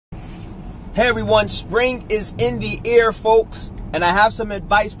Hey everyone, spring is in the air, folks, and I have some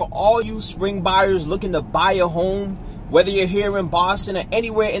advice for all you spring buyers looking to buy a home. Whether you're here in Boston or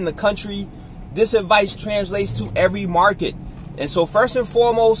anywhere in the country, this advice translates to every market. And so first and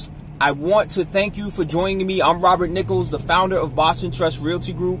foremost, I want to thank you for joining me. I'm Robert Nichols, the founder of Boston Trust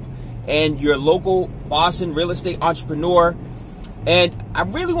Realty Group and your local Boston real estate entrepreneur. And I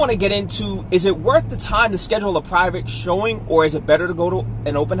really want to get into, is it worth the time to schedule a private showing, or is it better to go to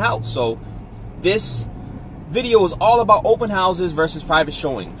an open house? So this video is all about open houses versus private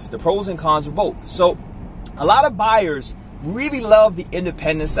showings, the pros and cons of both. So a lot of buyers really love the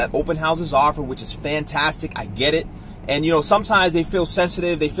independence that open houses offer, which is fantastic. I get it. And you know, sometimes they feel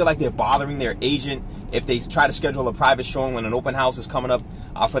sensitive. They feel like they're bothering their agent if they try to schedule a private showing when an open house is coming up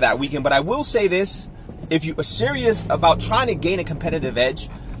for that weekend. But I will say this: if you are serious about trying to gain a competitive edge,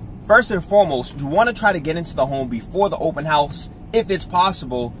 first and foremost, you want to try to get into the home before the open house if it's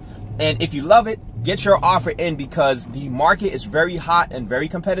possible. And if you love it, get your offer in, because the market is very hot and very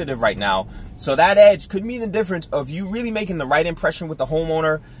competitive right now. So that edge could mean the difference of you really making the right impression with the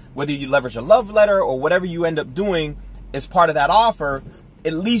homeowner, whether you leverage a love letter or whatever you end up doing as part of that offer.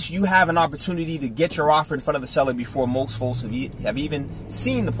 At least you have an opportunity to get your offer in front of the seller before most folks have even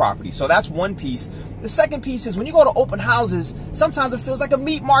seen the property. So that's one piece. The second piece is when you go to open houses, sometimes it feels like a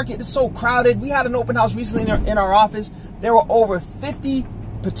meat market. It's so crowded. We had an open house recently in our office. There were over 50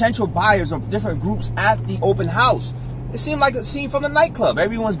 potential buyers of different groups at the open house. It seemed like a scene from the nightclub.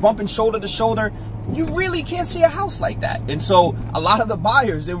 Everyone's bumping shoulder to shoulder. You really can't see a house like that. And so a lot of the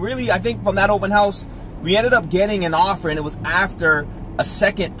buyers, they really, I think from that open house, we ended up getting an offer, and it was after a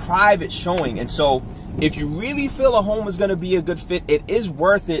second private showing. And so if you really feel a home is going to be a good fit, it is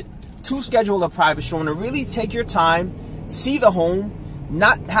worth it to schedule a private showing, to really take your time, see the home,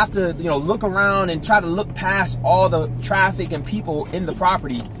 not have to, look around and try to look past all the traffic and people in the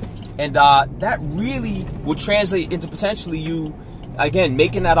property. And that really will translate into potentially you, again,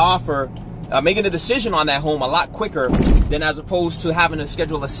 making that offer, making a decision on that home a lot quicker than as opposed to having to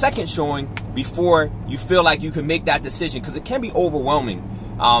schedule a second showing before you feel like you can make that decision, because it can be overwhelming.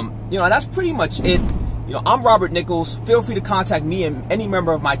 And that's pretty much it. I'm Robert Nichols. Feel free to contact me and any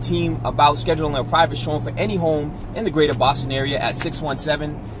member of my team about scheduling a private showing for any home in the greater Boston area at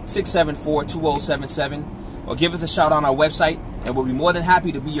 617-674-2077, or give us a shout on our website, and we'll be more than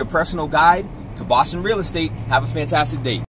happy to be your personal guide to Boston real estate. Have a fantastic day.